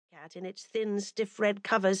cat in its thin, stiff red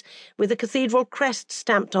covers with the cathedral crest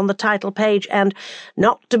stamped on the title page and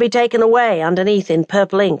 "Not to be taken away" underneath in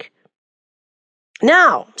purple ink.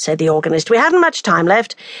 "Now," said the organist, "we haven't much time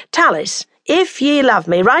left. Tallis, if ye love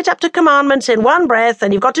me, right up to commandments in one breath,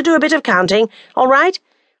 and you've got to do a bit of counting. All right?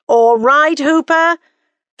 All right, Hooper?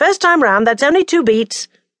 First time round, that's only 2 beats."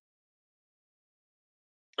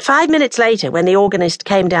 5 minutes later, when the organist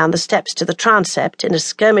came down the steps to the transept in a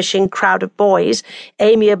skirmishing crowd of boys,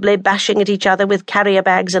 amiably bashing at each other with carrier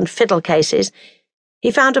bags and fiddle cases, he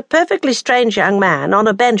found a perfectly strange young man on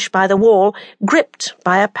a bench by the wall, gripped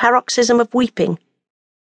by a paroxysm of weeping.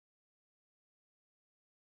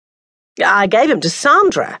 "I gave him to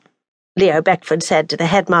Sandra," Leo Beckford said to the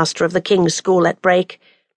headmaster of the King's School at break.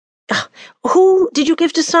 "Who did you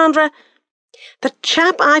give to Sandra?" "The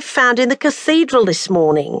chap I found in the cathedral this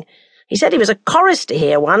morning. He said he was a chorister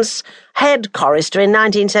here once, head chorister in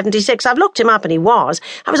 1976. I've looked him up and he was.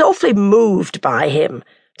 I was awfully moved by him.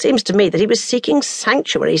 It seems to me that he was seeking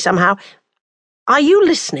sanctuary somehow. Are you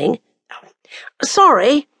listening?"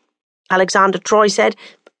 "Sorry," Alexander Troy said.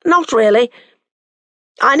 "Not really.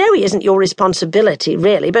 I know he isn't your responsibility,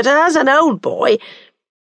 really, but as an old boy—"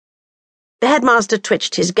 The headmaster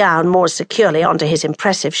twitched his gown more securely onto his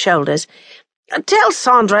impressive shoulders. "Tell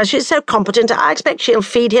Sandra she's so competent, I expect she'll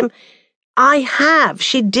feed him." "I have.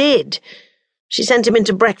 She did. She sent him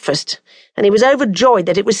into breakfast, and he was overjoyed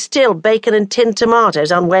that it was still bacon and tinned tomatoes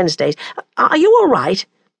on Wednesdays. Are you all right?"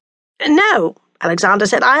 "No," Alexander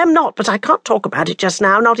said. "I am not, but I can't talk about it just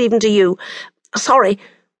now, not even to you. Sorry."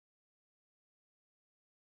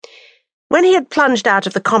 When he had plunged out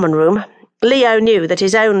of the common room, Leo knew that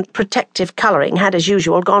his own protective colouring had, as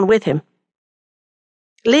usual, gone with him.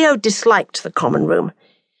 Leo disliked the common room.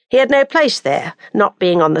 He had no place there, not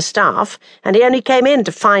being on the staff, and he only came in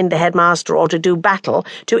to find the headmaster or to do battle,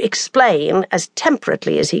 to explain, as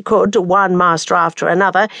temperately as he could, to one master after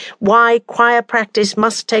another, why choir practice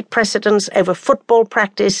must take precedence over football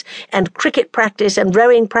practice and cricket practice and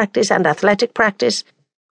rowing practice and athletic practice.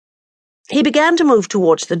 He began to move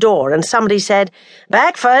towards the door, and somebody said,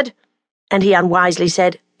 "Beckford," and he unwisely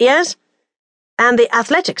said, "Yes?" And the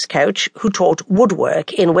athletics coach, who taught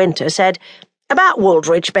woodwork in winter, said, "About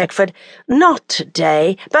Wooldridge, Beckford. Not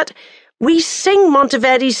today, but we sing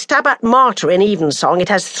Monteverdi's Stabat Mater in evensong. It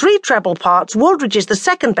has 3 treble parts. Wooldridge is the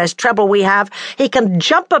second best treble we have. He can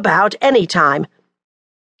jump about any time."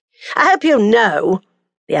 "I hope you know,"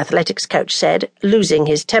 the athletics coach said, losing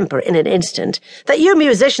his temper in an instant, "that you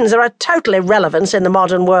musicians are a total irrelevance in the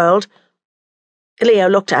modern world." Leo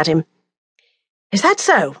looked at him. "Is that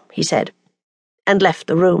so?" he said, and left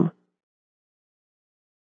the room.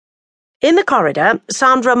 In the corridor,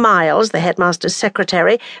 Sandra Miles, the headmaster's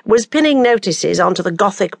secretary, was pinning notices onto the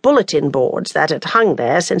Gothic bulletin boards that had hung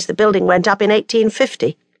there since the building went up in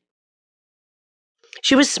 1850.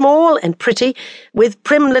 She was small and pretty, with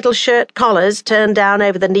prim little shirt collars turned down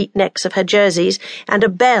over the neat necks of her jerseys and a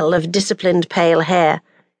bell of disciplined pale hair.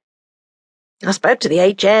 "I spoke to the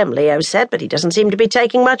HM, Leo said, but he doesn't seem to be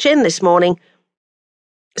taking much in this morning."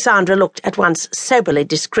 Sandra looked at once soberly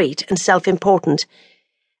discreet and self-important.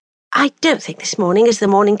 "I don't think this morning is the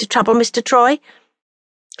morning to trouble Mr. Troy."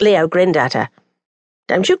 Leo grinned at her.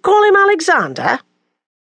 "Don't you call him Alexander?"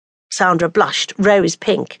 Sandra blushed, rose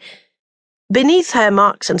pink. Beneath her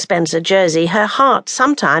Marks and Spencer jersey, her heart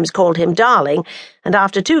sometimes called him darling, and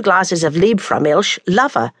after 2 glasses of Liebfraumilch,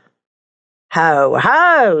 lover. "Ho,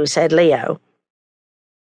 ho," said Leo.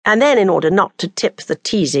 And then, in order not to tip the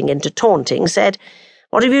teasing into taunting, said,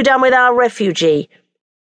 "What have you done with our refugee?"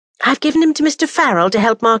 "I've given him to Mr. Farrell to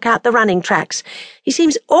help mark out the running tracks. He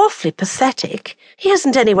seems awfully pathetic. He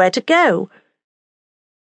hasn't anywhere to go."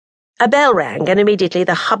 A bell rang, and immediately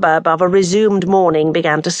the hubbub of a resumed morning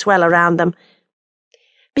began to swell around them.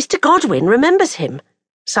 "Mr. Godwin remembers him,"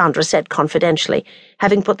 Sandra said confidentially,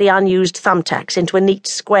 having put the unused thumbtacks into a neat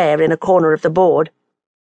square in a corner of the board.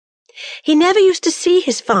 "He never used to see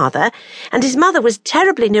his father, and his mother was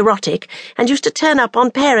terribly neurotic and used to turn up on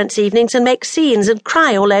parents' evenings and make scenes and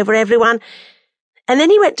cry all over everyone. And then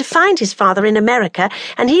he went to find his father in America,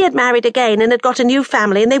 and he had married again and had got a new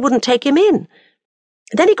family, and they wouldn't take him in.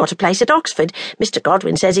 Then he got a place at Oxford. Mr.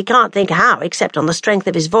 Godwin says he can't think how, except on the strength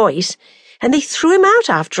of his voice. And they threw him out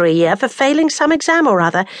after a year for failing some exam or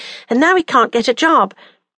other, and now he can't get a job.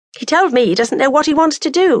 He told me he doesn't know what he wants to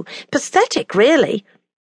do. Pathetic, really."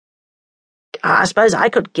 "I suppose I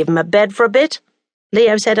could give him a bed for a bit,"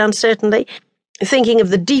 Leo said uncertainly, thinking of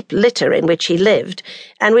the deep litter in which he lived,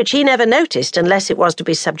 and which he never noticed unless it was to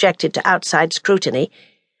be subjected to outside scrutiny.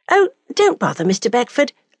 "Oh, don't bother, Mr.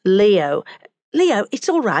 Beckford." "Leo, it's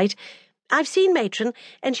all right. I've seen Matron,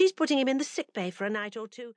 and she's putting him in the sick bay for a night or 2.